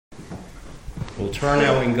We'll turn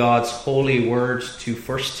now in God's holy word to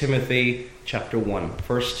 1 Timothy chapter 1.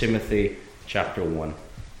 1 Timothy chapter 1.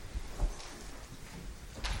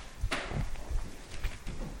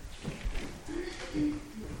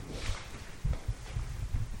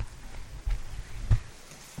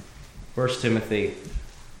 First Timothy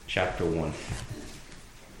chapter 1.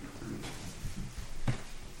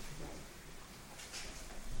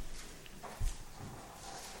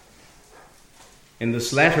 In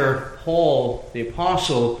this letter, Paul, the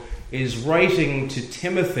apostle, is writing to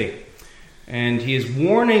Timothy, and he is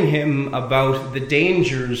warning him about the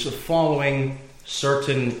dangers of following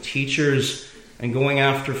certain teachers and going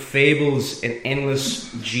after fables and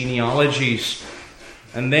endless genealogies.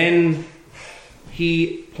 And then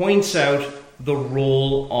he points out the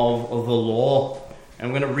role of the law. I'm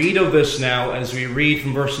going to read of this now as we read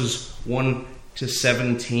from verses 1 to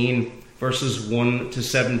 17. Verses 1 to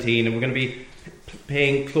 17. And we're going to be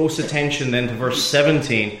paying close attention then to verse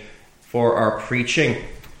 17 for our preaching.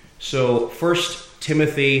 So 1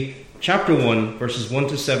 Timothy chapter 1, verses 1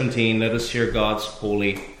 to 17. Let us hear God's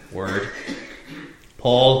holy word.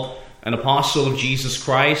 Paul, an apostle of Jesus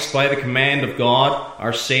Christ, by the command of God,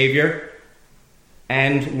 our Saviour,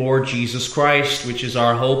 and Lord Jesus Christ, which is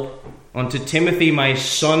our hope, unto Timothy, my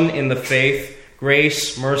son in the faith,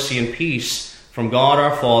 grace, mercy, and peace from God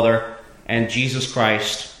our Father and Jesus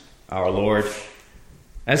Christ our Lord.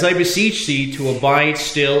 As I beseech thee to abide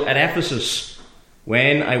still at Ephesus,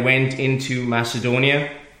 when I went into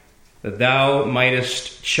Macedonia, that thou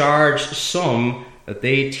mightest charge some that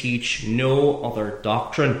they teach no other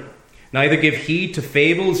doctrine, neither give heed to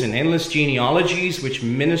fables and endless genealogies, which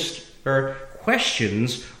minister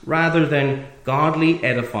questions rather than godly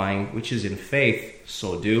edifying, which is in faith,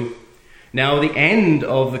 so do. Now the end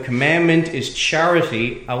of the commandment is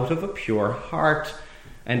charity out of a pure heart,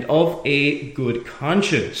 and of a good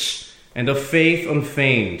conscience, and of faith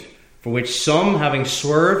unfeigned, for which some, having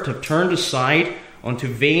swerved, have turned aside unto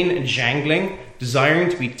vain jangling,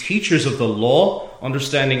 desiring to be teachers of the law,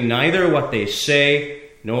 understanding neither what they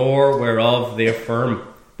say, nor whereof they affirm.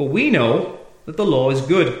 But we know that the law is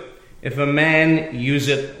good, if a man use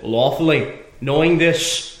it lawfully, knowing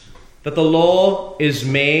this, that the law is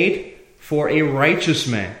made for a righteous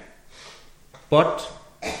man, but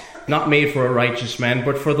not made for a righteous man,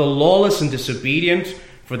 but for the lawless and disobedient,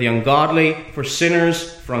 for the ungodly, for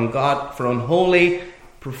sinners, for unholy,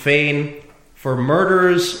 profane, for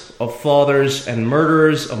murderers of fathers and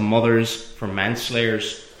murderers of mothers, for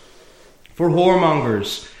manslayers, for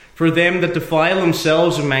whoremongers, for them that defile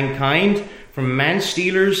themselves with mankind, for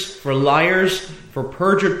manstealers, for liars, for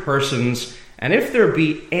perjured persons, and if there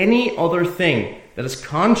be any other thing that is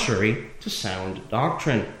contrary to sound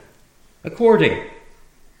doctrine, according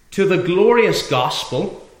to the glorious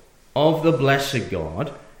gospel of the blessed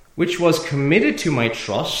God, which was committed to my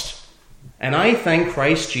trust. And I thank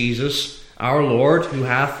Christ Jesus our Lord, who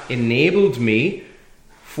hath enabled me,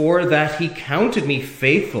 for that he counted me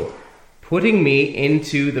faithful, putting me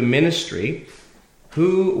into the ministry,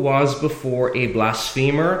 who was before a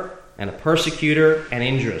blasphemer and a persecutor and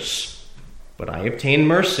injurious. But I obtained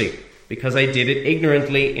mercy, because I did it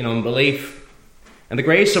ignorantly in unbelief. And the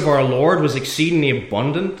grace of our Lord was exceedingly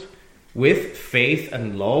abundant with faith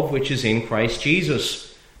and love which is in Christ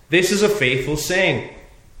Jesus. This is a faithful saying,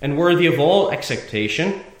 and worthy of all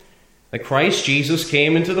acceptation, that Christ Jesus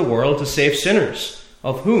came into the world to save sinners,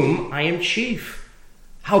 of whom I am chief.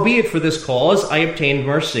 Howbeit for this cause I obtained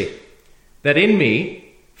mercy, that in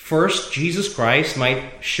me first Jesus Christ might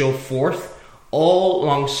show forth all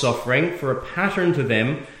longsuffering for a pattern to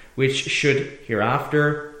them which should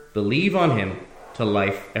hereafter believe on him to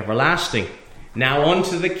life everlasting. Now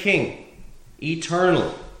unto the King,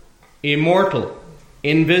 eternal, immortal,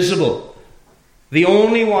 invisible, the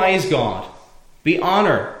only wise God, be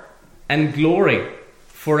honor and glory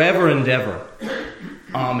forever and ever.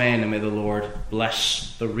 Amen. And may the Lord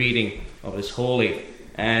bless the reading of his holy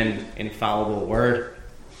and infallible word.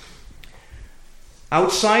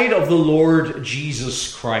 Outside of the Lord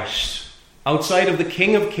Jesus Christ, outside of the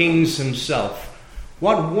King of Kings himself,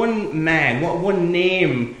 what one man, what one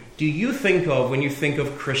name do you think of when you think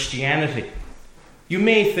of Christianity? You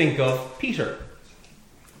may think of Peter.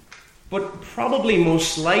 But probably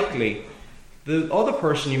most likely, the other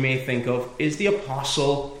person you may think of is the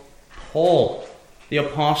Apostle Paul. The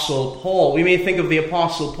Apostle Paul. We may think of the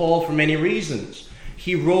Apostle Paul for many reasons.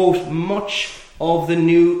 He wrote much of the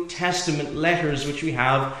New Testament letters which we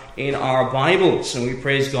have in our Bibles, and we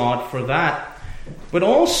praise God for that. But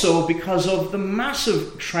also because of the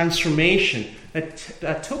massive transformation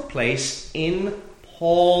that took place in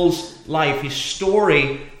Paul's life. His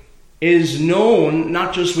story is known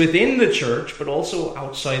not just within the church, but also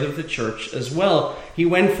outside of the church as well. He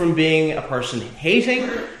went from being a person hating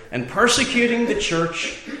and persecuting the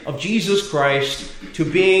church of Jesus Christ to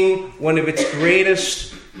being one of its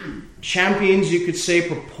greatest champions, you could say,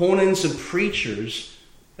 proponents and preachers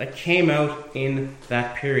that came out in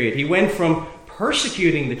that period. He went from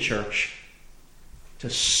persecuting the church to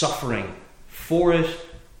suffering for it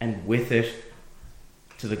and with it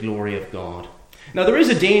to the glory of God. Now, there is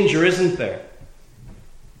a danger, isn't there,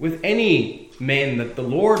 with any men that the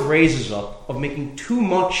Lord raises up of making too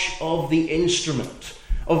much of the instrument,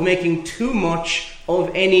 of making too much of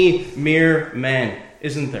any mere man,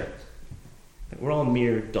 isn't there? We're all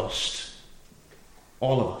mere dust.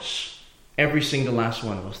 All of us. Every single last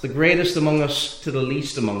one of us. The greatest among us to the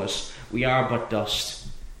least among us. We are but dust.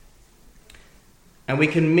 And we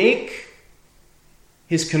can make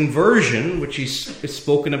his conversion, which is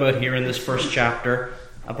spoken about here in this first chapter,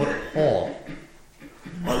 about Paul.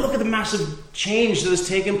 Well, look at the massive change that has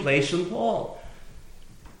taken place in Paul.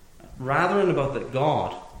 Rather than about the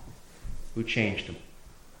God who changed him.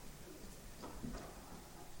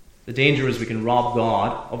 The danger is we can rob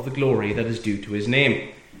God of the glory that is due to his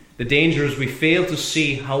name. The danger is we fail to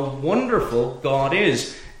see how wonderful God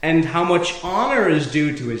is and how much honor is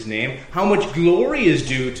due to his name, how much glory is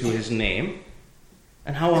due to his name,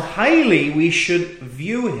 and how highly we should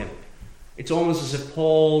view him. It's almost as if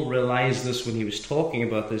Paul realized this when he was talking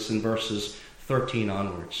about this in verses 13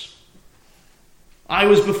 onwards. I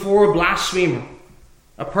was before a blasphemer,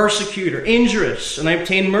 a persecutor, injurious, and I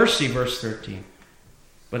obtained mercy, verse 13.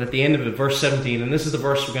 But at the end of it, verse 17, and this is the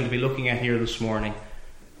verse we're going to be looking at here this morning.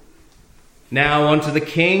 Now unto the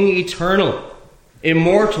King eternal,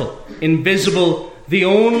 immortal, invisible, the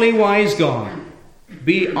only wise God,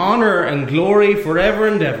 be honor and glory forever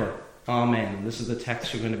and ever. Amen. This is the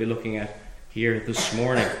text we're going to be looking at here this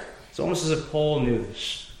morning. It's almost as if Paul knew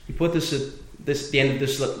this. He put this at the end of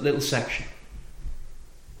this little section.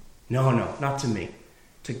 No, not to me.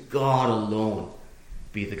 To God alone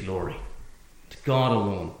be the glory. To God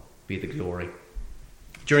alone be the glory.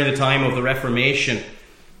 During the time of the Reformation,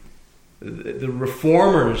 the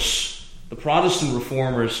reformers, the Protestant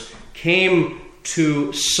reformers, came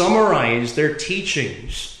to summarize their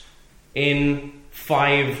teachings in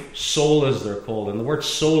 5 solas, they're called. And the word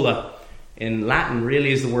sola in Latin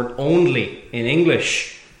really is the word only in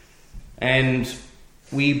English. And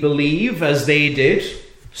we believe, as they did,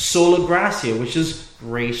 sola gratia, which is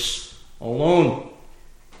grace alone.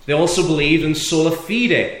 They also believed in sola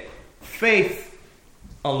fide, faith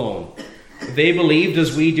alone. They believed,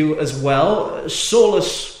 as we do as well,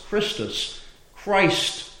 solus Christus,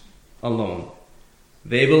 Christ alone.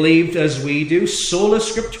 They believed, as we do, sola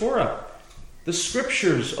scriptura, the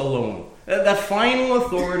scriptures alone. That final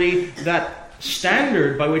authority, that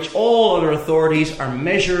standard by which all other authorities are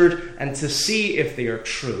measured and to see if they are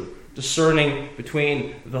true, discerning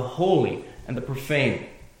between the holy and the profane.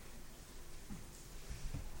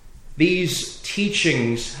 These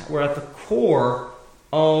teachings were at the core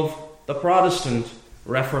of the Protestant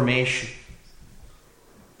Reformation.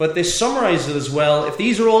 But they summarize it as well. If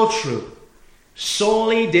these are all true,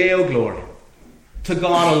 soli Deo gloria, to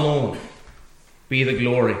God alone be the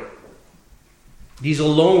glory. These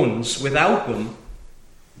alones, without them,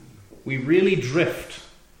 we really drift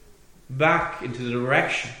back into the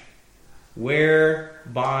direction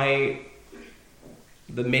whereby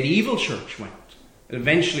the medieval church went,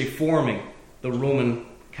 eventually forming the Roman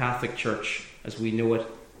Catholic Church as we know it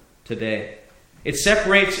today. It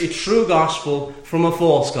separates a true gospel from a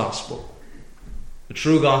false gospel. The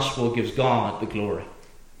true gospel gives God the glory.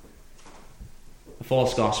 The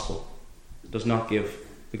false gospel does not give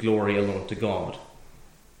the glory alone to God.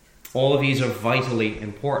 All of these are vitally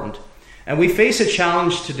important. And we face a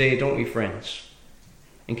challenge today, don't we, friends?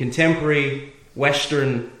 In contemporary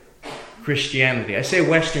Western Christianity. I say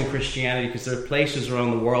Western Christianity because there are places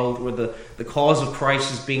around the world where the cause of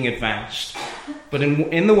Christ is being advanced. But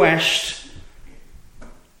in the West,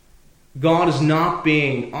 God is not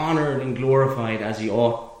being honored and glorified as he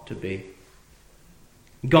ought to be.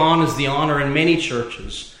 Gone is the honor in many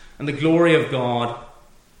churches and the glory of God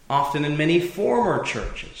often in many former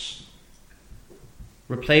churches.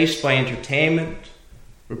 Replaced by entertainment,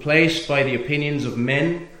 replaced by the opinions of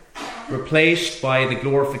men, replaced by the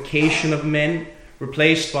glorification of men,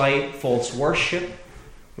 replaced by false worship,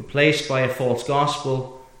 replaced by a false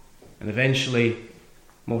gospel, and eventually,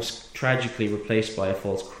 most tragically, replaced by a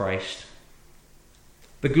false Christ.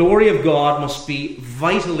 The glory of God must be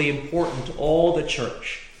vitally important to all the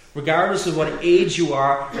church, regardless of what age you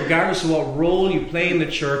are, regardless of what role you play in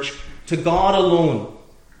the church. To God alone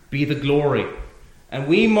be the glory. And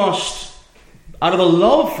we must, out of a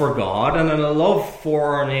love for God and a love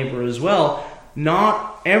for our neighbor as well,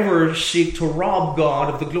 not ever seek to rob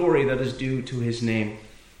God of the glory that is due to his name.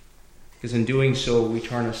 Because in doing so, we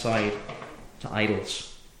turn aside to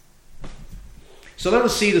idols. So let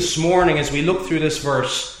us see this morning, as we look through this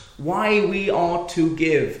verse, why we ought to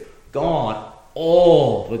give God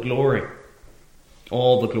all the glory.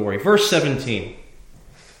 All the glory. Verse 17.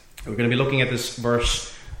 We're going to be looking at this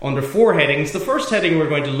verse under 4 headings. The first heading we're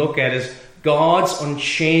going to look at is God's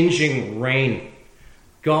unchanging reign.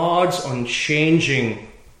 God's unchanging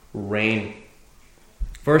reign.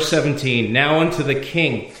 Verse 17. Now unto the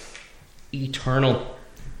King, eternal.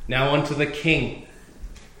 Now unto the King,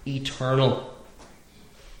 eternal.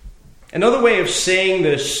 Another way of saying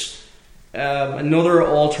this, another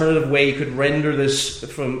alternative way you could render this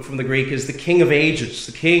from the Greek is the King of ages,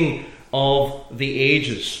 the King of the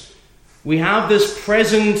ages. We have this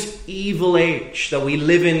present evil age that we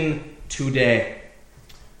live in today,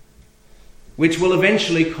 which will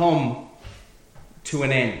eventually come to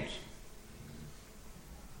an end.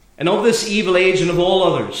 And of this evil age and of all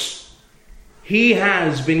others, he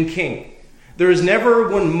has been king. There is never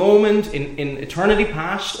one moment in eternity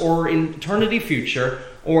past or in eternity future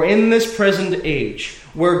or in this present age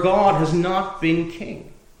where God has not been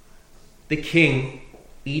king. The King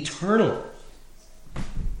eternal.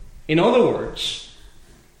 In other words,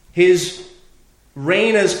 his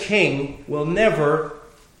reign as king will never,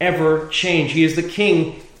 ever change. He is the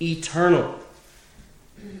King eternal.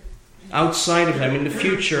 Outside of him, in the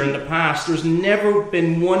future, in the past, there's never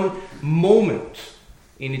been one moment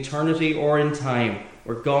in eternity or in time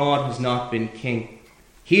where God has not been king.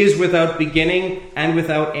 He is without beginning and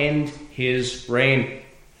without end, his reign.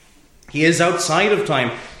 He is outside of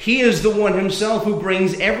time. He is the one himself who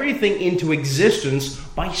brings everything into existence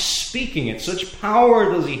by speaking it. Such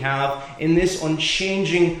power does he have in this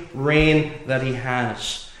unchanging reign that he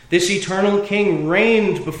has. This eternal king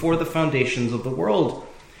reigned before the foundations of the world.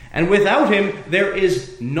 And without him, there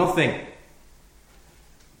is nothing.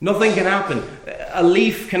 Nothing can happen. A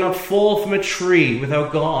leaf cannot fall from a tree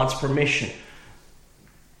without God's permission.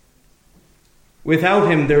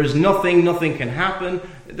 Without him, there is nothing can happen.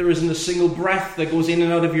 There isn't a single breath that goes in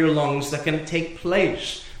and out of your lungs that can take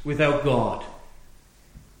place without God.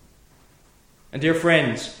 And dear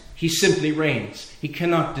friends, he simply reigns. He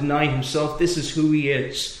cannot deny himself. This is who he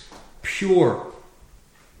is. Pure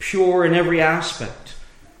in every aspect.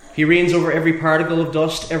 He reigns over every particle of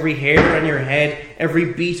dust, every hair on your head,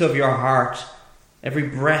 every beat of your heart, every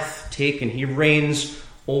breath taken. He reigns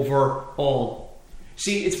over all.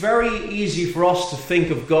 See, it's very easy for us to think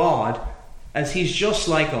of God as he's just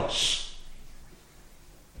like us.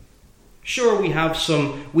 Sure,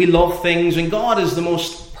 we love things, and God is the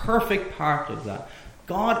most perfect part of that.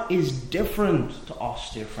 God is different to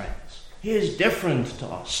us, dear friends. He is different to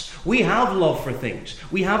us. We have love for things.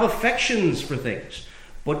 We have affections for things.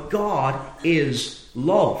 But God is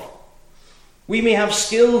love. We may have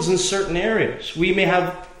skills in certain areas. We may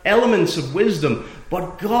have elements of wisdom.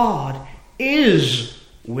 But God is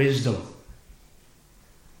wisdom.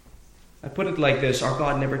 I put it like this: our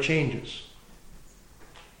God never changes.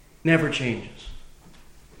 Never changes.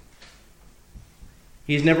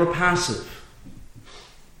 He is never passive.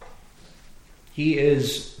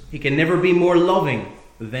 He can never be more loving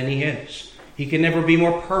than he is. He can never be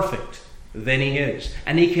more perfect than he is.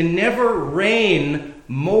 And he can never reign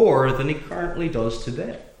more than he currently does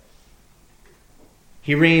today.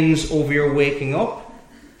 He reigns over your waking up,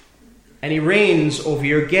 and he reigns over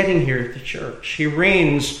your getting here to church. He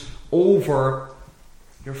reigns over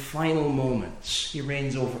your final moments. He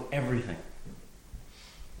reigns over everything.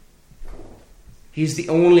 He's the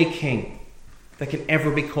only king that can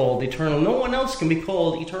ever be called eternal. No one else can be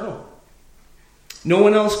called eternal. No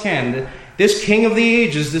one else can. This King of the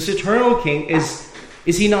ages, this eternal King, is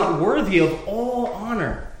he not worthy of all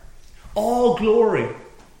honor, all glory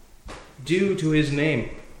due to his name?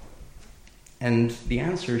 And the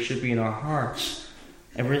answer should be in our hearts,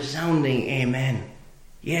 a resounding amen.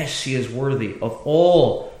 Yes, he is worthy of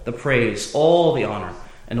all the praise, all the honor,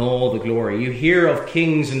 and all the glory. You hear of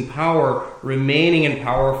kings in power remaining in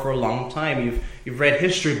power for a long time. You've read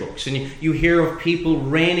history books, and you hear of people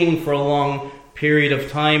reigning for a long period of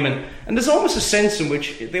time, and there's almost a sense in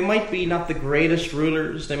which they might be not the greatest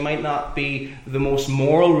rulers, they might not be the most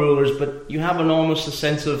moral rulers, but you have almost a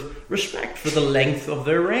sense of respect for the length of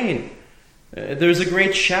their reign. There's a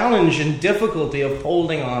great challenge and difficulty of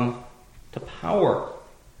holding on to power.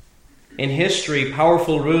 In history,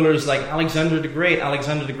 powerful rulers like Alexander the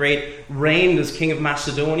Great reigned as king of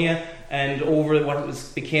Macedonia and over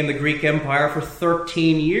what became the Greek Empire for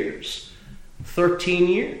 13 years. 13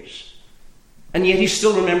 years. And yet he's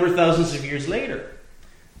still remembered thousands of years later.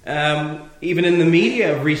 Even in the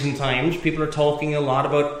media of recent times, people are talking a lot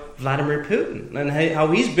about Vladimir Putin and how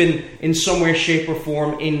he's been in some way, shape or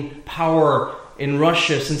form in power in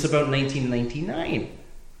Russia since about 1999.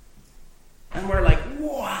 And we're like,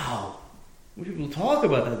 wow, when people talk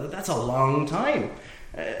about that, that's a long time.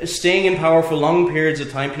 Staying in power for long periods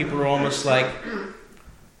of time, people are almost like,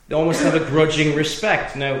 they almost have a grudging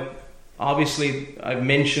respect. Now, obviously, I've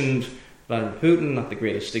mentioned Vladimir Putin, not the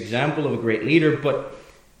greatest example of a great leader, but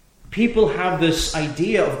people have this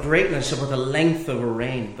idea of greatness about the length of a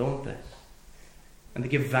reign, don't they? And they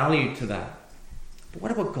give value to that. But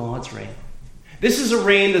what about God's reign? This is a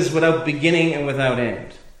reign that's without beginning and without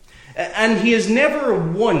end. And he has never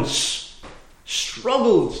once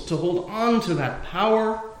struggled to hold on to that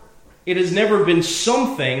power. It has never been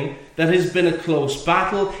something that has been a close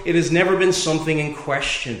battle. It has never been something in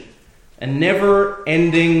question. A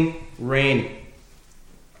never-ending reign.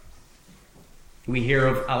 We hear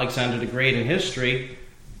of Alexander the Great in history.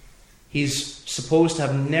 He's supposed to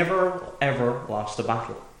have never, ever lost a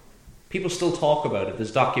battle. People still talk about it.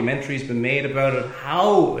 There's documentaries been made about it.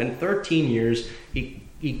 How in 13 years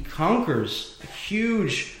he conquers a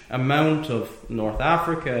huge amount of North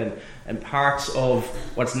Africa and parts of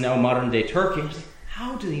what's now modern-day Turkey.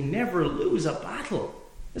 How did he never lose a battle?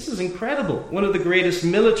 This is incredible. One of the greatest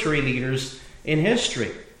military leaders in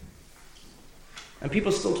history. And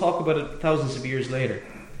people still talk about it thousands of years later.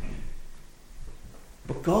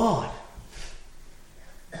 But God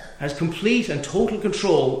has complete and total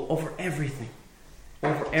control over everything.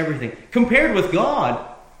 Over everything. Compared with God,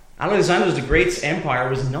 Alexander the Great's empire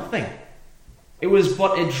was nothing. It was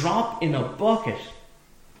but a drop in a bucket.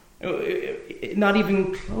 Not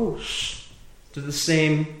even close to the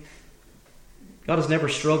same. God has never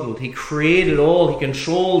struggled. He created all. He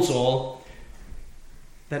controls all.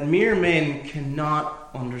 That mere men cannot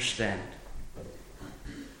understand.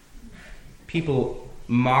 People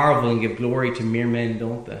marvel and give glory to mere men,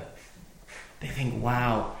 don't they? They think,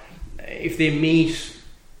 wow, if they meet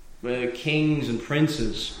kings and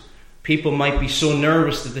princes, people might be so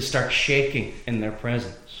nervous that they start shaking in their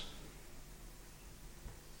presence.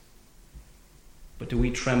 But do we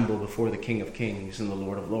tremble before the King of Kings and the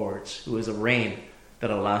Lord of Lords, who has a reign that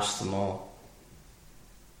outlasts them all?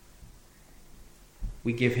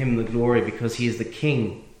 We give him the glory because he is the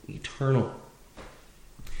King, eternal.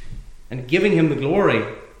 And giving him the glory,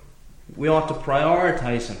 we ought to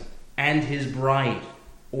prioritize him and his bride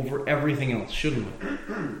over everything else, shouldn't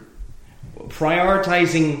we?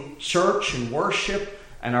 Prioritizing church and worship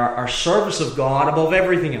and our service of God above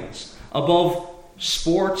everything else. Above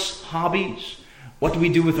sports, hobbies. What do we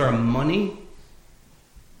do with our money?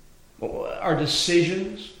 Our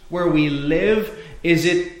decisions? Where we live? Is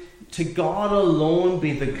it to God alone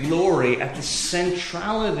be the glory at the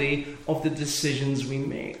centrality of the decisions we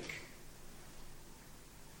make?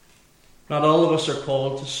 Not all of us are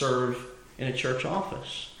called to serve in a church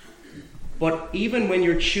office. But even when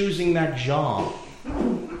you're choosing that job,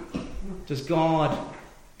 does God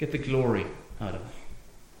get the glory out of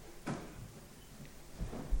it?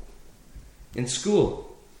 In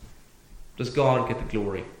school, does God get the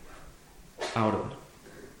glory out of it?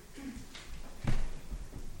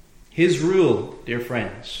 His rule, dear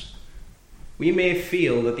friends. We may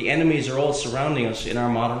feel that the enemies are all surrounding us in our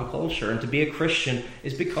modern culture, and to be a Christian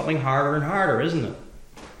is becoming harder and harder, isn't it?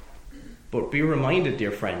 But be reminded,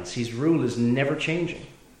 dear friends, his rule is never changing.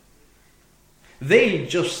 They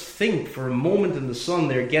just think for a moment in the sun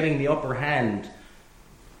they're getting the upper hand.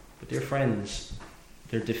 But dear friends,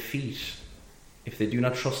 their defeat, if they do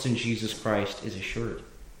not trust in Jesus Christ, is assured.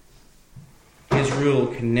 His rule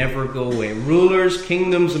can never go away. Rulers,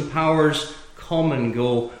 kingdoms, and powers come and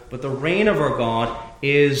go, but the reign of our God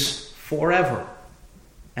is forever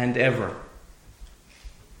and ever.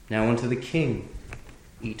 Now unto the King,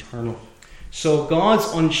 eternal. So God's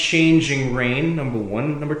unchanging reign, number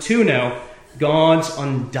one. Number two now, God's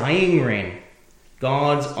undying reign.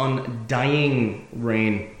 God's undying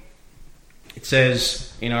reign. It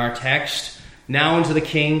says in our text, now unto the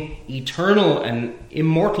King, eternal and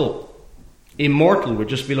immortal. Immortal, we'll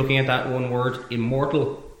just be looking at that one word,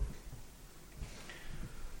 immortal.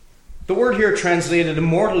 The word here translated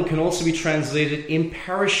immortal can also be translated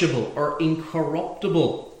imperishable or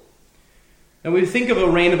incorruptible. Now, when we think of a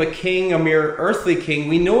reign of a king, a mere earthly king,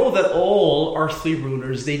 we know that all earthly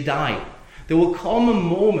rulers, they die. There will come a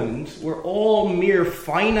moment where all mere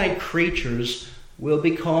finite creatures will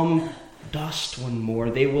become dust one more.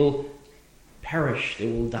 They will perish.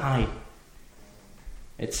 They will die.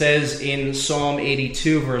 It says in Psalm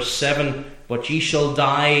 82, verse 7, but ye shall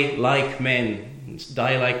die like men.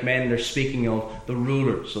 Die like men, they're speaking of the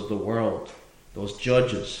rulers of the world, those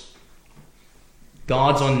judges.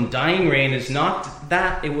 God's undying reign is not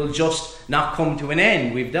that it will just not come to an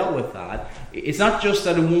end. We've dealt with that. It's not just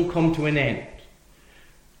that it won't come to an end.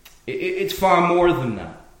 It's far more than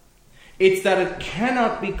that. It's that it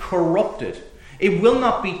cannot be corrupted. It will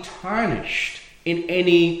not be tarnished in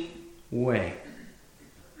any way.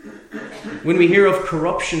 When we hear of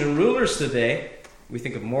corruption in rulers today, we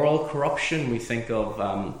think of moral corruption. We think of,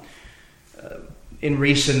 in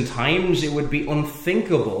recent times, it would be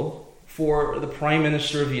unthinkable for the Prime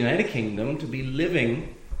Minister of the United Kingdom to be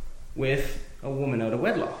living with a woman out of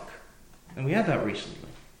wedlock. And we had that recently.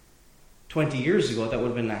 20 years ago, that would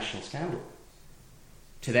have been national scandal.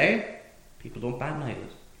 Today, people don't bat an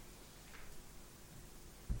eyelid.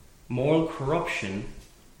 Moral corruption,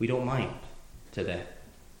 we don't mind today.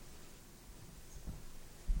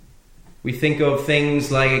 We think of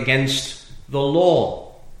things like against the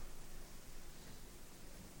law.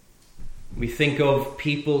 We think of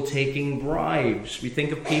people taking bribes. We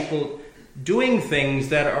think of people doing things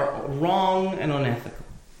that are wrong and unethical.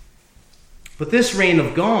 But this reign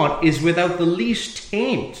of God is without the least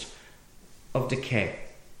taint of decay.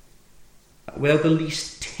 Without the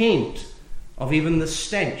least taint of even the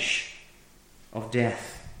stench of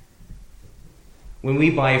death. When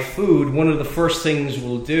we buy food, one of the first things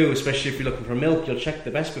we'll do, especially if you're looking for milk, you'll check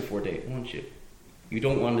the best before date, won't you? You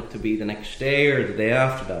don't want it to be the next day or the day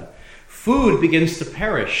after that. Food begins to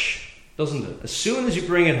perish, doesn't it? As soon as you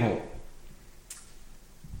bring it home.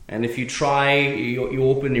 And if you try, you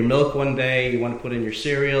open your milk one day, you want to put in your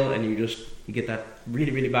cereal, and you get that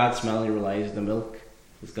really, really bad smell, and you realize the milk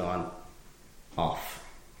is gone off.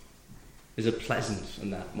 Is it pleasant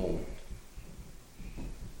in that moment?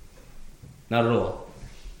 Not at all.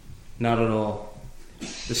 Not at all.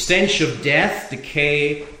 The stench of death,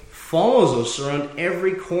 decay, follows us around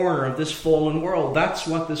every corner of this fallen world. That's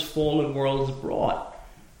what this fallen world has brought.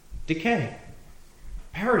 Decay.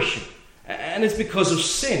 Perishing. And it's because of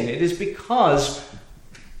sin. It is because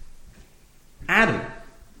Adam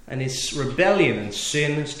and his rebellion and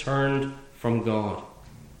sin has turned from God.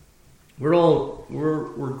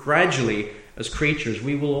 We're gradually, as creatures,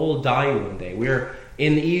 we will all die one day.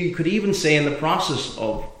 You could even say in the process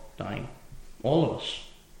of dying. All of us.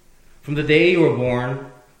 From the day you were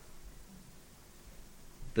born,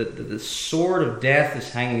 the sword of death is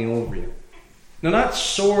hanging over you. Now that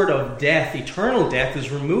sword of death, eternal death, is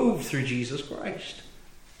removed through Jesus Christ.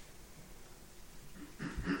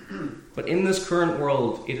 But in this current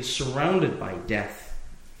world, it is surrounded by death.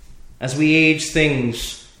 As we age,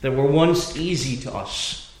 things that were once easy to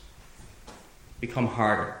us become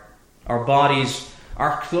harder. Our bodies,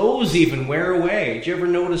 our clothes even wear away. Do you ever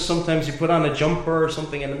notice sometimes you put on a jumper or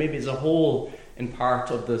something and maybe there's a hole in part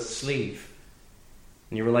of the sleeve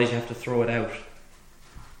and you realize you have to throw it out?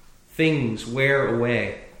 Things wear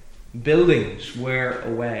away. Buildings wear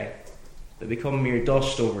away. They become mere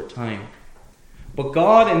dust over time. But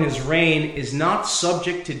God in his reign is not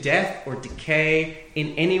subject to death or decay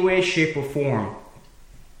in any way, shape or form.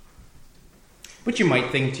 But you might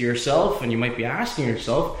think to yourself, and you might be asking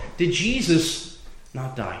yourself, did Jesus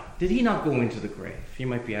not die? Did he not go into the grave? You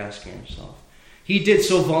might be asking yourself. He did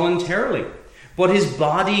so voluntarily, but his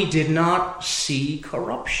body did not see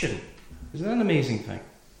corruption. Isn't that an amazing thing?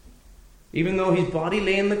 Even though his body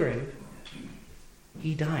lay in the grave,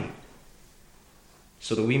 he died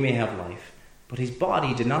so that we may have life. But his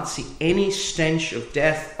body did not see any stench of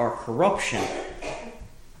death or corruption.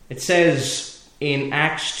 It says in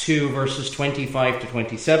Acts 2 verses 25 to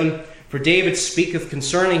 27, "For David speaketh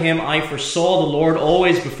concerning him, I foresaw the Lord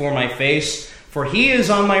always before my face, for he is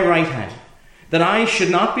on my right hand, that I should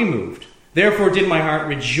not be moved. Therefore did my heart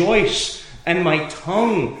rejoice, and my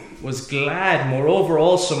tongue was glad. Moreover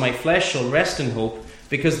also my flesh shall rest in hope,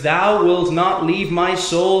 because thou wilt not leave my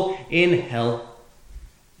soul in hell.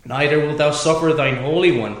 Neither wilt thou suffer thine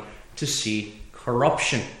Holy One to see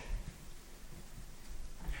corruption."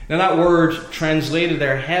 Now that word translated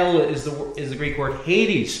there, hell, is the Greek word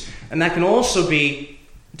Hades. And that can also be,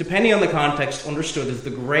 depending on the context, understood as the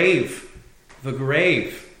grave. The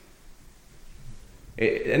grave.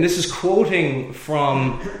 And this is quoting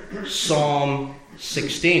from Psalm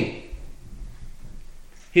 16.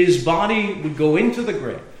 His body would go into the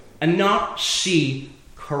grave and not see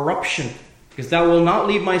corruption, because thou wilt not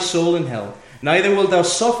leave my soul in hell, neither wilt thou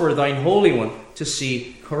suffer thine Holy One to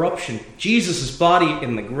see corruption. Jesus' body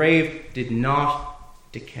in the grave did not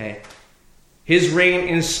decay. His reign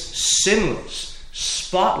is sinless,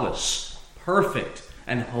 spotless, perfect,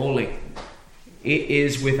 and holy. It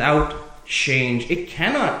is without change. It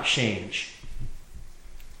cannot change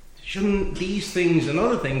Shouldn't these things and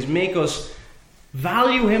other things make us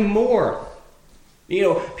value him more? You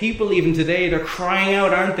know, people even today, they're crying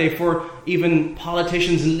out, aren't they, for even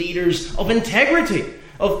politicians and leaders of integrity,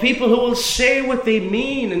 of people who will say what they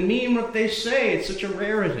mean and mean what they say. It's such a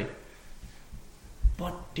rarity.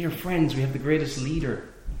 But, dear friends, we have the greatest leader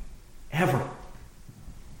ever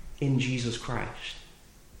in Jesus Christ,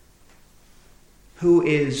 who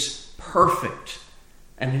is perfect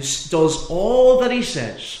and who does all that he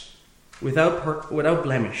says without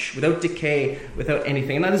blemish, without decay, without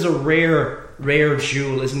anything. And that is a rare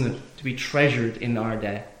jewel, isn't it, to be treasured in our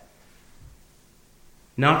day.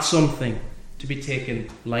 Not something to be taken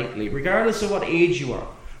lightly, regardless of what age you are,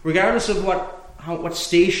 regardless of what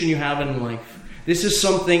station you have in life. This is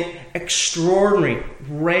something extraordinary,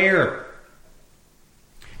 rare.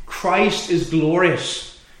 Christ is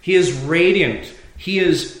glorious. He is radiant. He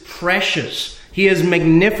is precious. He is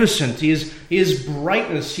magnificent. He is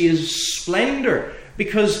brightness. He is splendor.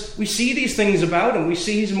 Because we see these things about him. We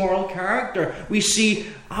see his moral character. We see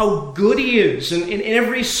how good he is in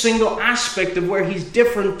every single aspect of where he's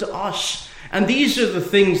different to us. And these are the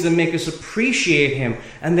things that make us appreciate him.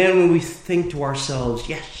 And then when we think to ourselves,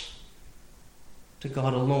 yes, to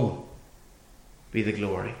God alone be the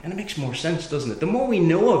glory. And it makes more sense, doesn't it? The more we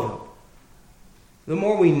know of him, the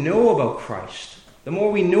more we know about Christ, the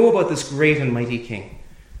more we know about this great and mighty King,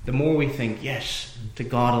 the more we think, yes, to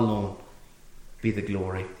God alone be the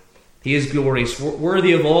glory. He is glorious,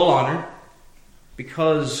 worthy of all honor,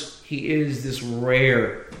 because he is this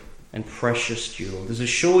rare and precious jewel. Does it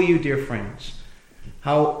show you, dear friends,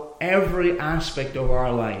 how every aspect of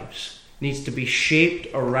our lives needs to be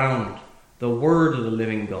shaped around the Word of the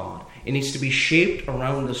living God? It needs to be shaped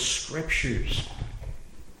around the Scriptures.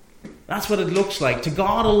 That's what it looks like. To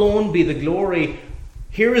God alone be the glory.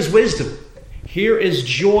 Here is wisdom. Here is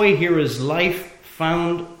joy. Here is life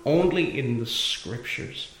found only in the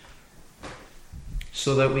Scriptures,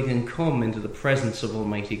 so that we can come into the presence of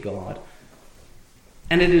Almighty God.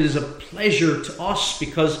 And it is a pleasure to us,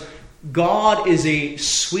 because God is a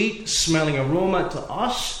sweet-smelling aroma to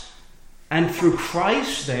us. And through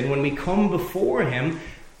Christ, then, when we come before him,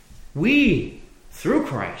 we, through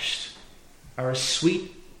Christ, are a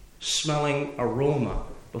sweet-smelling aroma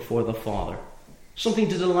before the Father. Something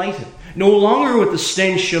to delight in. No longer with the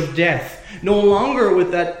stench of death. No longer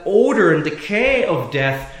with that odor and decay of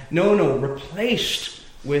death. No, replaced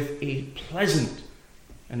with a pleasant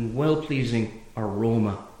and well-pleasing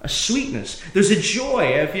aroma. A sweetness. There's a joy.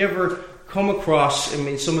 If you ever come across,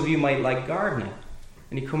 some of you might like gardening,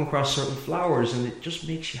 and you come across certain flowers and it just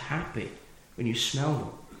makes you happy when you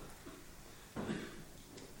smell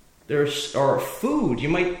them. Or food. You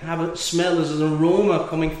might have a smell as an aroma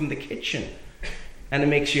coming from the kitchen, and it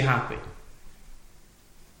makes you happy.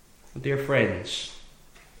 Dear friends,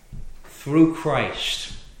 through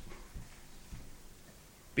Christ,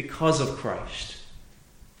 because of Christ,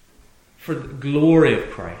 for the glory of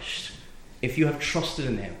Christ, if you have trusted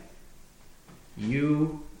in him,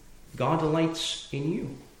 God delights in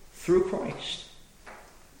you through Christ.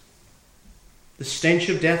 The stench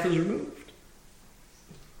of death is removed.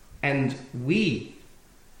 And we,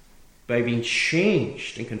 by being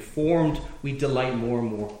changed and conformed, we delight more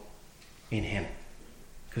and more in him,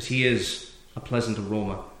 because he is a pleasant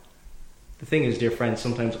aroma. The thing is, dear friends,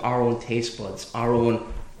 sometimes our own taste buds, our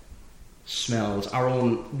own smells,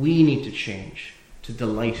 we need to change to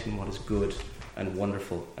delight in what is good and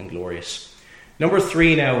wonderful and glorious. Number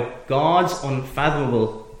 3 now, God's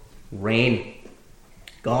unfathomable reign.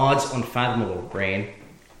 God's unfathomable reign.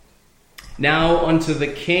 Now unto the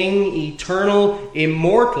King, eternal,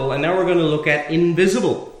 immortal, and now we're going to look at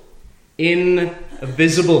invisible.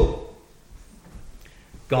 Invisible.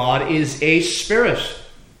 God is a spirit,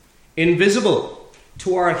 invisible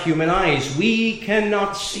to our human eyes. We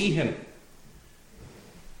cannot see him.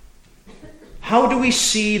 How do we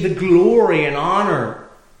see the glory and honor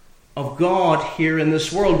of God here in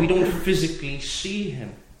this world? We don't physically see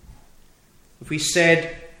him. If we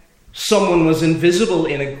said someone was invisible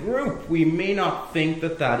in a group, we may not think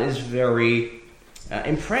that is very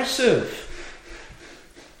impressive.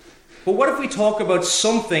 But what if we talk about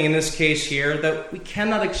something, in this case here, that we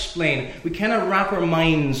cannot explain, we cannot wrap our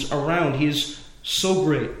minds around? He is so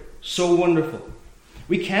great, so wonderful.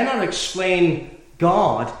 We cannot explain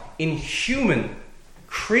God in human,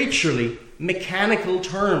 creaturely, mechanical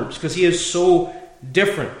terms, because he is so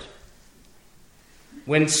different.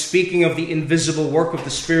 When speaking of the invisible work of the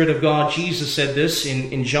Spirit of God, Jesus said this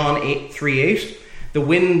in John 3:8. The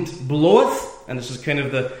wind bloweth, and this is kind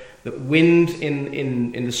of the wind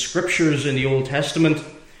in the Scriptures in the Old Testament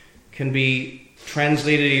can be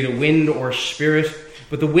translated either wind or spirit.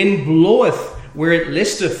 But the wind bloweth where it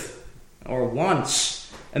listeth, or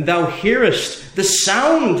wants, and thou hearest the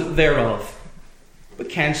sound thereof, but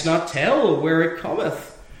canst not tell where it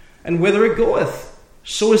cometh, and whither it goeth.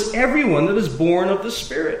 So is everyone that is born of the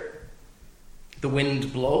Spirit. The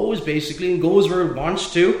wind blows, basically, and goes where it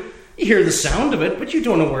wants to. You hear the sound of it, but you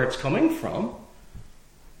don't know where it's coming from.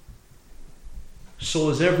 So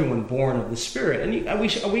is everyone born of the Spirit. And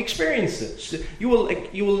we experience this. You will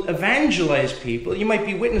evangelize people. You might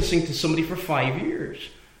be witnessing to somebody for 5 years.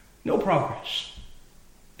 No progress.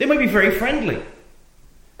 They might be very friendly.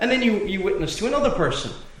 And then you witness to another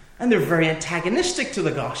person, and they're very antagonistic to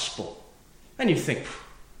the gospel. And you think,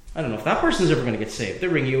 I don't know if that person's ever going to get saved. They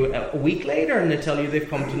ring you a week later and they tell you they've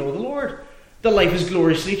come to know the Lord. Their life is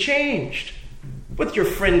gloriously changed. With your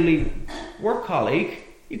friendly work colleague,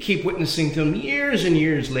 you keep witnessing to them years and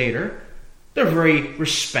years later. They're very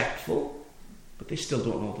respectful, but they still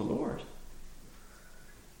don't know the Lord.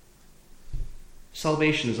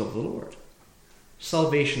 Salvation is of the Lord.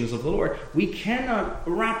 Salvation is of the Lord. We cannot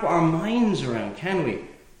wrap our minds around, can we,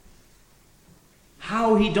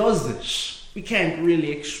 how he does this. We can't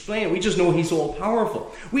really explain it. We just know he's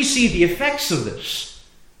all-powerful. We see the effects of this.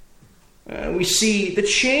 We see the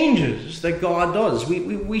changes that God does.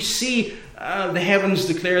 We see the heavens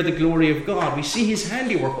declare the glory of God. We see his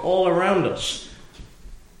handiwork all around us.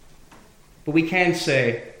 But we can't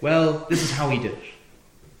say, well, this is how he did it.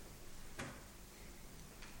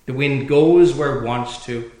 The wind goes where it wants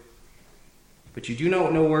to, but you do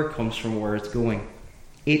not know where it comes from, where it's going.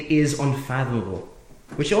 It is unfathomable,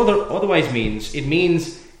 which otherwise means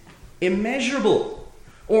immeasurable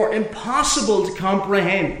or impossible to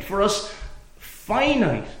comprehend. For us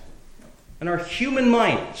finite and our human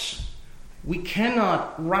minds, we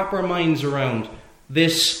cannot wrap our minds around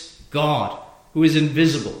this God who is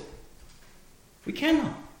invisible. We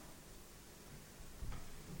cannot.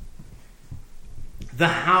 The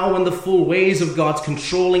how and the full ways of God's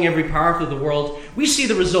controlling every part of the world. We see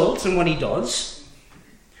the results in what he does.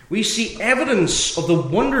 We see evidence of the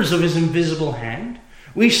wonders of his invisible hand.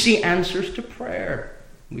 We see answers to prayer.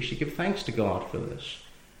 We should give thanks to God for this.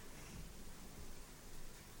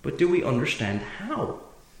 But do we understand how?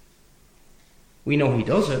 We know he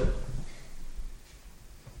does it.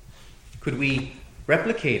 Could we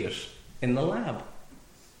replicate it in the lab?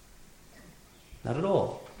 Not at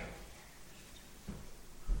all.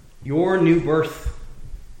 Your new birth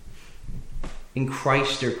in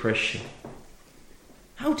Christ, dear Christian.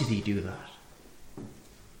 How did he do that?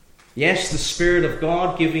 Yes, the Spirit of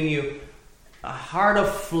God giving you a heart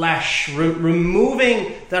of flesh,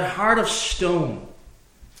 removing that heart of stone.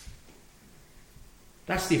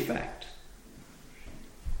 That's the effect.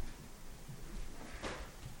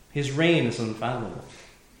 His reign is unfathomable.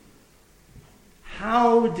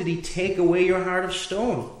 How did he take away your heart of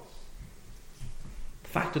stone? The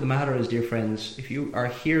fact of the matter is, dear friends, if you are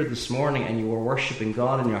here this morning and you are worshipping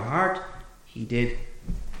God in your heart, he did.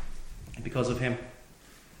 Because of him.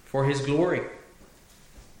 For his glory.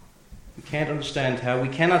 We can't understand how. We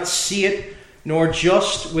cannot see it, nor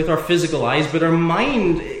just with our physical eyes, but our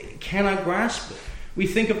mind cannot grasp it. We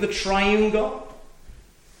think of the triune God.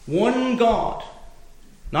 One God.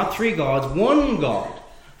 Not three gods, one God.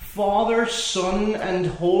 Father, Son, and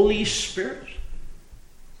Holy Spirit.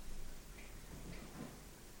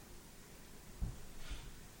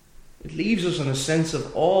 It leaves us in a sense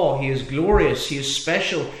of awe. He is glorious. He is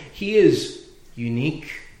special. He is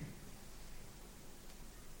unique.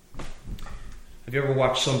 Have you ever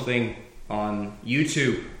watched something on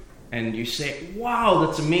YouTube and you say, wow,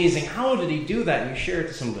 that's amazing. How did he do that? And you share it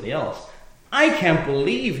to somebody else. I can't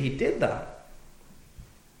believe he did that.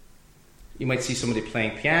 You might see somebody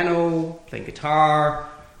playing piano, playing guitar,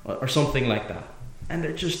 or something like that. And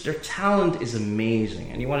their talent is amazing.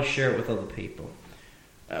 And you want to share it with other people.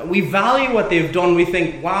 We value what they've done. We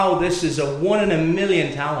think, wow, this is a 1 in a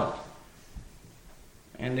million talent.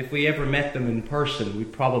 And if we ever met them in person,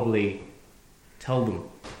 we'd probably tell them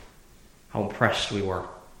how impressed we were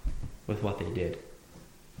with what they did.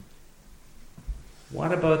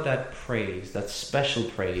 What about that praise, that special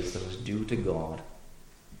praise that is due to God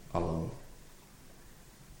alone?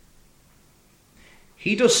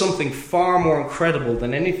 He does something far more incredible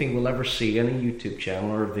than anything we'll ever see on a YouTube channel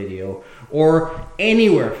or a video or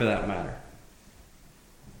anywhere for that matter.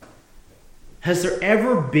 Has there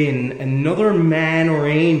ever been another man or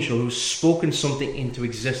angel who's spoken something into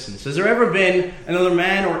existence? Has there ever been another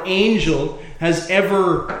man or angel has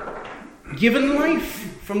ever given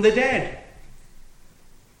life from the dead?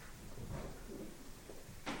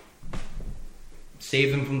 Save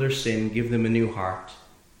them from their sin, give them a new heart.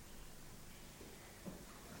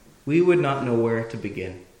 we would not know where to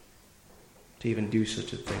begin to even do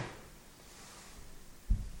such a thing.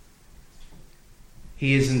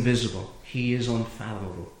 He is invisible. He is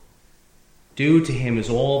unfathomable. Due to him is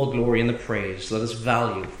all the glory and the praise. Let us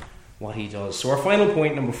value what he does. So our final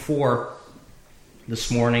point, number 4,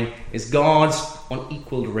 this morning, is God's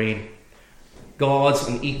unequaled reign. God's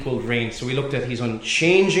unequaled reign. So we looked at his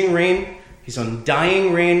unchanging reign, his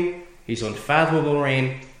undying reign, his unfathomable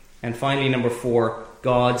reign, and finally, number 4,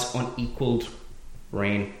 God's unequaled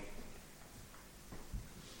reign.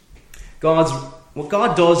 What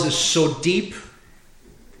God does is so deep,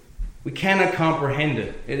 we cannot comprehend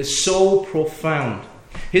it. It is so profound.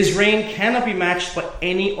 His reign cannot be matched by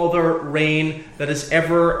any other reign that has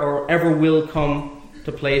ever or ever will come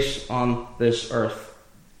to place on this earth.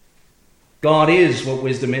 God is what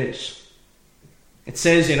wisdom is. It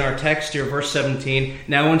says in our text here, verse 17,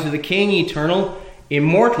 "Now unto the King eternal,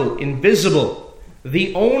 immortal, invisible,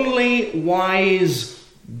 the only wise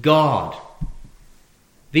God."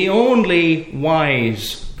 The only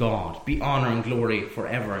wise God, be honor and glory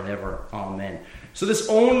forever and ever. Amen. So this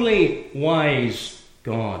only wise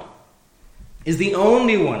God is the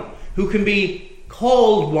only one who can be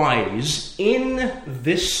called wise in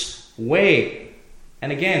this way.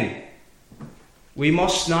 And again, we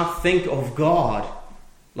must not think of God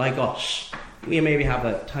like us. We maybe have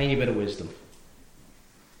a tiny bit of wisdom.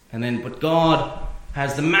 But God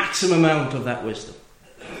has the maximum amount of that wisdom.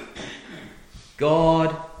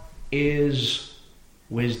 God is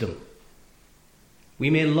wisdom. We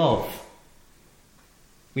may love.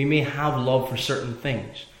 We may have love for certain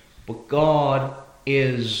things. But God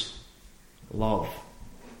is love.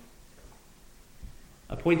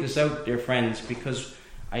 I point this out, dear friends, because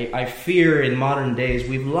I fear in modern days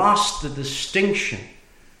we've lost the distinction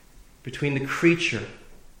between the creature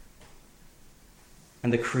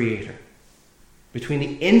and the creator. Between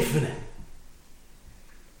the infinite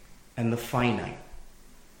and the finite.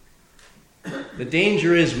 The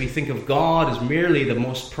danger is we think of God as merely the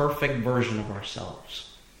most perfect version of ourselves.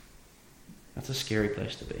 That's a scary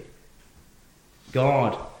place to be.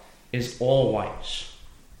 God is all-wise,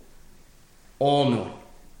 all-knowing.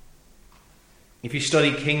 If you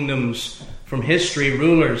study kingdoms from history,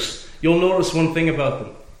 rulers, you'll notice one thing about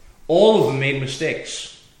them. All of them made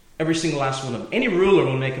mistakes. Every single last one of them. Any ruler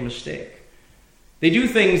will make a mistake. They do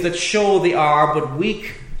things that show they are but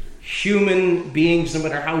weak human beings. No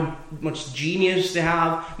matter how much genius they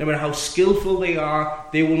have, no matter how skillful they are,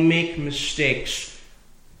 they will make mistakes.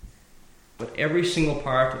 But every single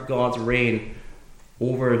part of God's reign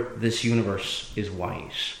over this universe is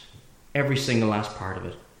wise. Every single last part of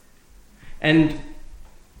it. And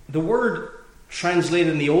the word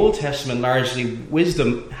translated in the Old Testament, largely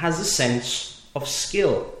wisdom, has a sense of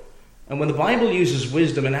skill. And when the Bible uses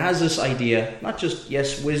wisdom, it has this idea, not just,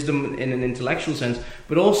 yes, wisdom in an intellectual sense,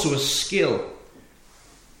 but also a skill.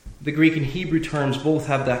 The Greek and Hebrew terms both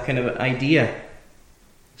have that kind of idea.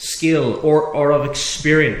 Skill or of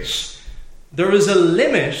experience. There is a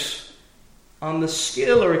limit on the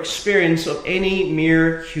skill or experience of any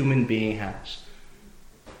mere human being has.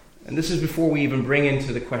 And this is before we even bring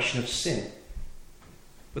into the question of sin.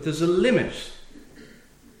 But there's a limit.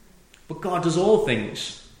 But God does all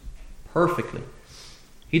things perfectly.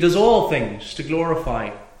 He does all things to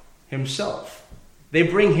glorify himself. They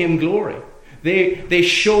bring him glory. They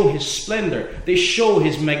show his splendor. They show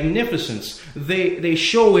his magnificence. They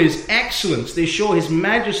show his excellence. They show his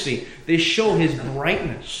majesty. They show his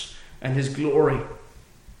brightness and his glory.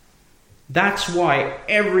 That's why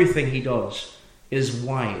everything he does is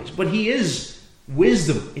wise. But he is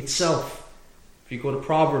wisdom itself. If you go to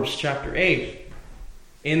Proverbs chapter 8,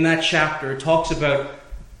 in that chapter it talks about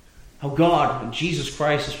how God, and Jesus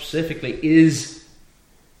Christ specifically, is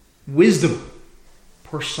wisdom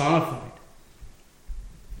personified.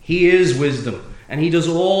 He is wisdom, and he does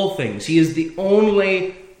all things. He is the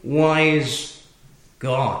only wise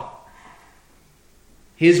God.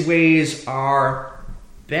 His ways are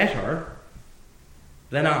better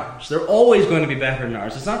than ours. They're always going to be better than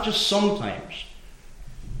ours. It's not just sometimes.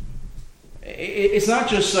 It's not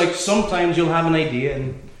just like sometimes you'll have an idea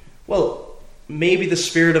and, well, maybe the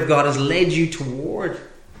Spirit of God has led you toward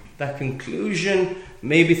that conclusion,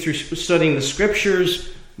 maybe through studying the Scriptures,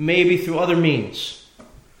 maybe through other means.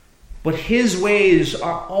 But his ways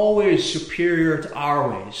are always superior to our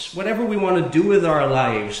ways. Whatever we want to do with our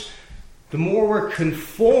lives, the more we're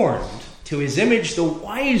conformed to his image, the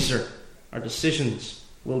wiser our decisions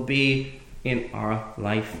will be in our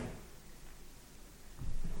life.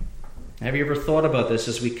 Have you ever thought about this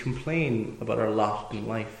as we complain about our lot in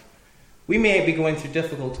life? We may be going through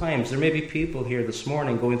difficult times. There may be people here this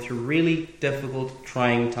morning going through really difficult,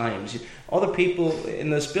 trying times. Other people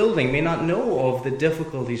in this building may not know of the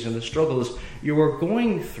difficulties and the struggles you are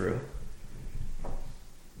going through.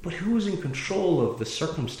 But who is in control of the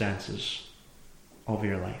circumstances of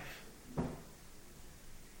your life?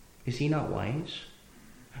 Is he not wise?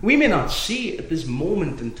 We may not see at this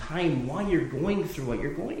moment in time why you're going through what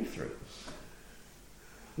you're going through.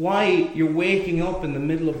 Why you're waking up in the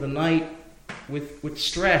middle of the night with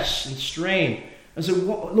stress and strain. And so,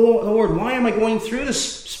 Lord, why am I going through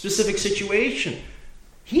this specific situation?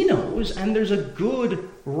 He knows, and there's a good,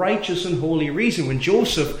 righteous, and holy reason. When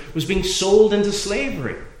Joseph was being sold into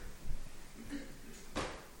slavery,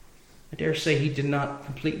 I dare say he did not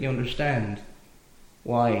completely understand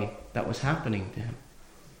why that was happening to him.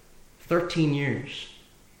 13 years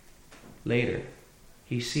later,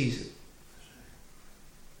 he sees it.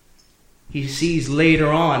 He sees later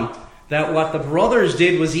on that what the brothers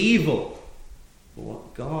did was evil, but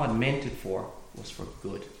what God meant it for was for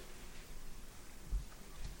good.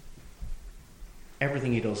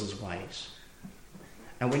 Everything he does is wise.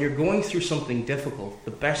 And when you're going through something difficult,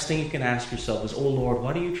 the best thing you can ask yourself is, oh Lord,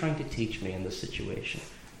 what are you trying to teach me in this situation?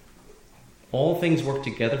 All things work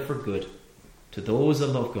together for good to those that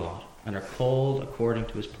love God and are called according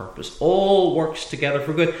to his purpose. All works together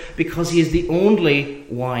for good because he is the only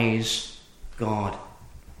wise God.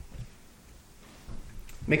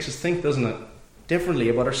 Makes us think, doesn't it, differently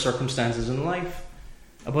about our circumstances in life,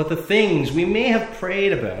 about the things we may have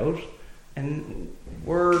prayed about and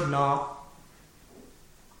were not,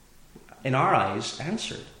 in our eyes,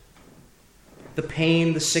 answered. The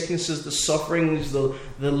pain, the sicknesses, the sufferings, the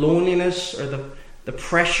loneliness, or the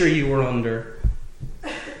pressure you were under.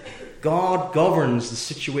 God governs the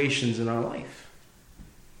situations in our life.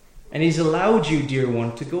 And he's allowed you, dear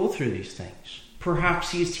one, to go through these things.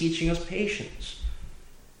 Perhaps he is teaching us patience.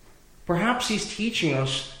 Perhaps he's teaching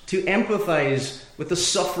us to empathize with the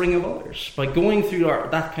suffering of others by going through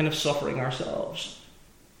that kind of suffering ourselves.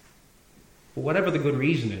 But whatever the good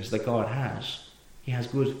reason is that God has, he has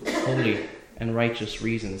good, holy, and righteous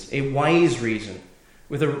reasons. A wise reason.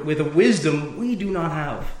 With a wisdom we do not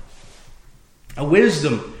have. A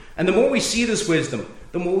wisdom. And the more we see this wisdom,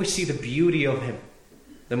 the more we see the beauty of him.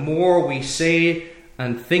 The more we say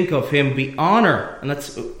and think of him, be honor. And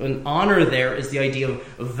that's an honor there is the idea of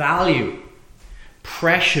value.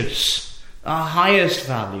 Precious. Highest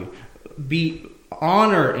value. Be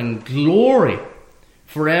honor and glory.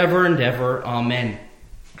 Forever and ever. Amen.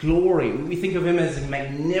 Glory. We think of him as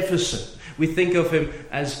magnificent. We think of him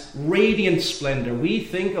as radiant splendor. We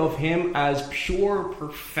think of him as pure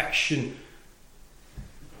perfection.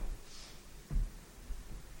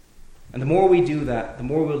 And the more we do that, the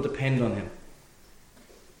more we'll depend on him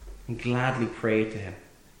and gladly pray to him.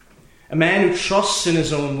 A man who trusts in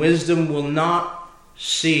his own wisdom will not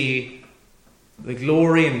see the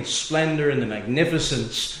glory and the splendor and the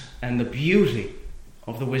magnificence and the beauty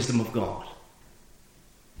of the wisdom of God.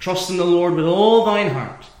 Trust in the Lord with all thine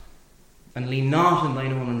heart and lean not on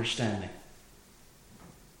thine own understanding.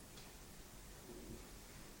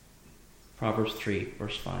 Proverbs 3,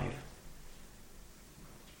 verse 5.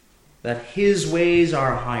 That his ways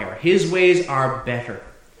are higher, his ways are better.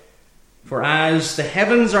 For as the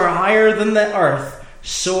heavens are higher than the earth,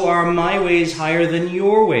 so are my ways higher than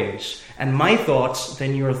your ways, and my thoughts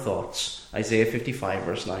than your thoughts. Isaiah 55,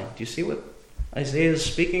 verse 9. Do you see what Isaiah is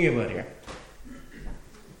speaking about here?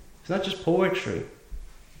 It's not just poetry.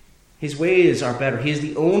 His ways are better. He is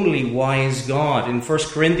the only wise God. In 1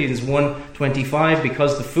 Corinthians 1:25,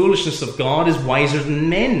 because the foolishness of God is wiser than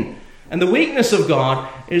men, and the weakness of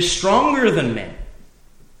God is stronger than men.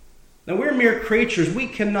 Now we're mere creatures. We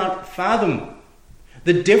cannot fathom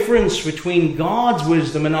the difference between God's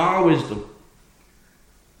wisdom and our wisdom.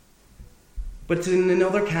 But it's in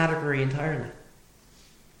another category entirely.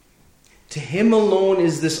 To him alone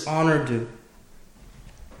is this honor due.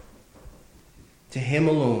 To him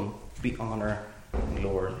alone be honor and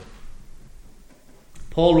glory.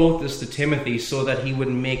 Paul wrote this to Timothy so that he would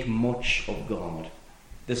make much of God.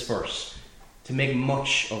 This verse, to make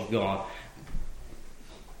much of God.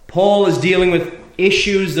 Paul is dealing with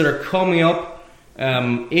issues that are coming up,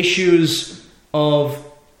 issues of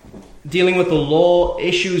dealing with the law,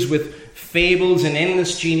 issues with fables and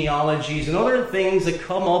endless genealogies and other things that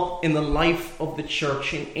come up in the life of the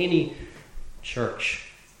church, in any church.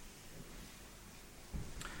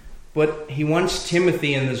 But he wants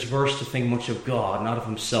Timothy in this verse to think much of God, not of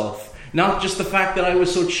himself. Not just the fact that I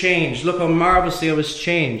was so changed. Look how marvelously I was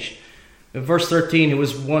changed. In verse 13, it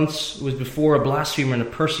was before a blasphemer and a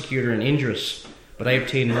persecutor and injurious. but I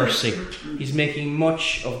obtain mercy. He's making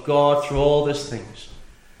much of God through all these things.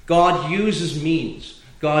 God uses means.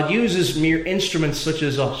 God uses mere instruments such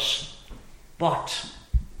as us. But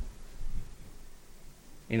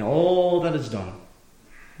in all that is done,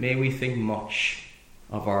 may we think much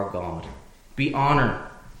of our God. Be honor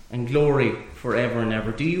and glory forever and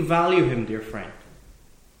ever. Do you value him, dear friend?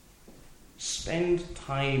 Spend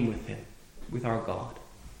time with him, with our God.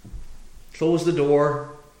 Close the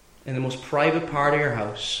door in the most private part of your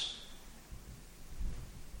house.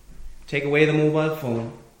 Take away the mobile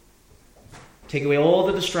phone. Take away all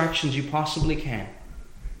the distractions you possibly can.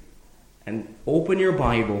 And open your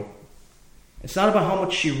Bible. It's not about how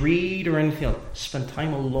much you read or anything else. Spend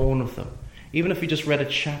time alone with him. Even if you just read a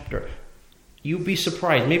chapter, you'd be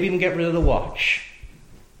surprised. Maybe even get rid of the watch.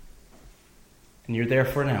 And you're there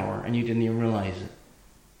for an hour and you didn't even realize it.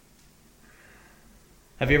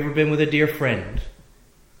 Have you ever been with a dear friend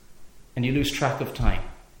and you lose track of time?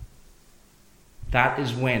 That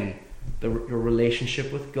is when your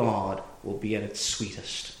relationship with God will be at its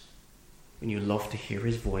sweetest. When you love to hear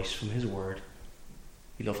his voice from his word.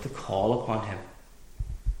 You love to call upon him.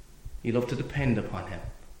 You love to depend upon him.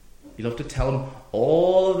 You love to tell him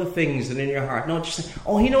all of the things that are in your heart. Not just say,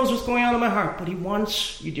 oh, he knows what's going on in my heart. But he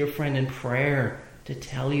wants you, dear friend, in prayer to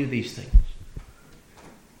tell you these things.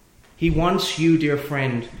 He wants you, dear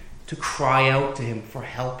friend, to cry out to him for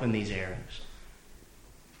help in these areas.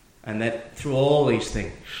 And that through all these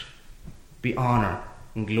things, be honor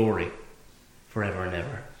and glory forever and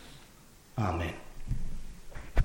ever. Amen.